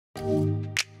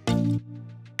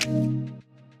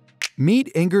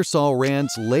Meet Ingersoll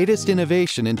Rand's latest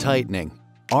innovation in tightening,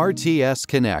 RTS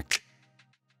Connect.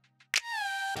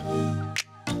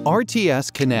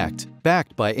 RTS Connect,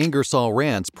 backed by Ingersoll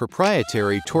Rand's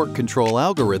proprietary torque control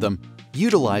algorithm,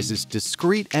 utilizes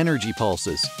discrete energy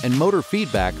pulses and motor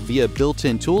feedback via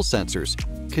built-in tool sensors,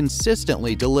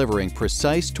 consistently delivering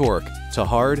precise torque to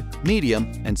hard,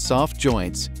 medium, and soft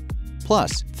joints.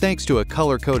 Plus, thanks to a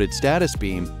color-coded status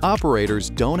beam, operators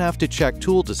don't have to check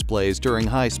tool displays during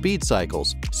high-speed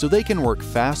cycles, so they can work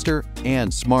faster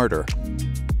and smarter.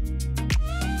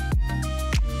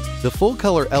 The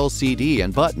full-color LCD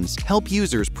and buttons help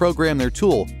users program their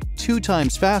tool 2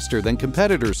 times faster than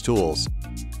competitors' tools.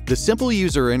 The simple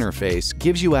user interface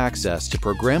gives you access to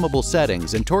programmable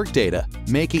settings and torque data,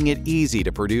 making it easy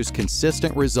to produce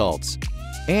consistent results.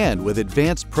 And with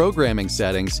advanced programming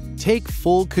settings, take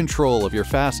full control of your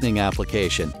fastening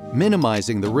application,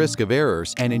 minimizing the risk of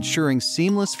errors and ensuring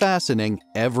seamless fastening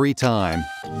every time.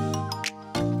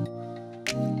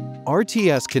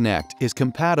 RTS Connect is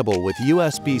compatible with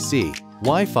USB-C,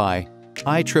 Wi-Fi,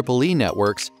 IEEE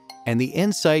networks, and the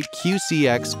Insight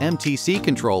QCX MTC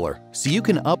controller, so you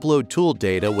can upload tool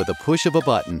data with a push of a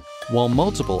button, while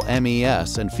multiple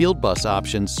MES and field bus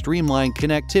options streamline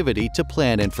connectivity to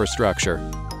plant infrastructure.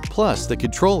 Plus, the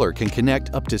controller can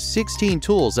connect up to 16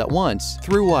 tools at once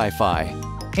through Wi-Fi.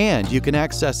 And you can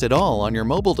access it all on your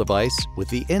mobile device with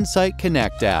the Insight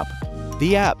Connect app.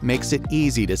 The app makes it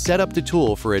easy to set up the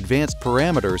tool for advanced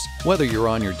parameters, whether you're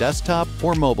on your desktop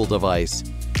or mobile device.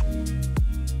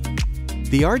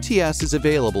 The RTS is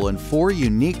available in 4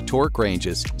 unique torque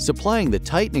ranges, supplying the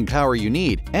tightening power you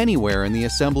need anywhere in the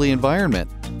assembly environment.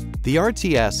 The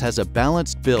RTS has a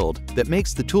balanced build that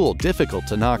makes the tool difficult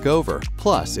to knock over.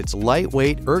 Plus, its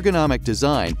lightweight, ergonomic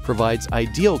design provides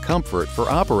ideal comfort for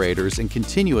operators in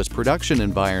continuous production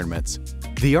environments.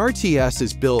 The RTS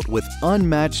is built with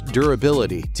unmatched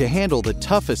durability to handle the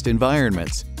toughest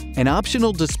environments. An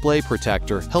optional display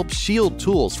protector helps shield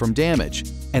tools from damage,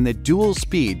 and the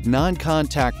dual-speed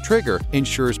non-contact trigger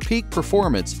ensures peak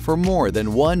performance for more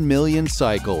than 1 million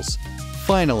cycles.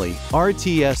 Finally,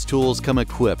 RTS tools come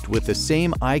equipped with the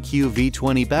same IQ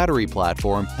V20 battery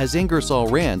platform as Ingersoll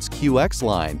Rand's QX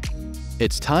line.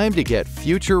 It's time to get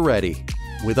future-ready.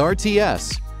 With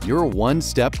RTS, you're one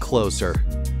step closer.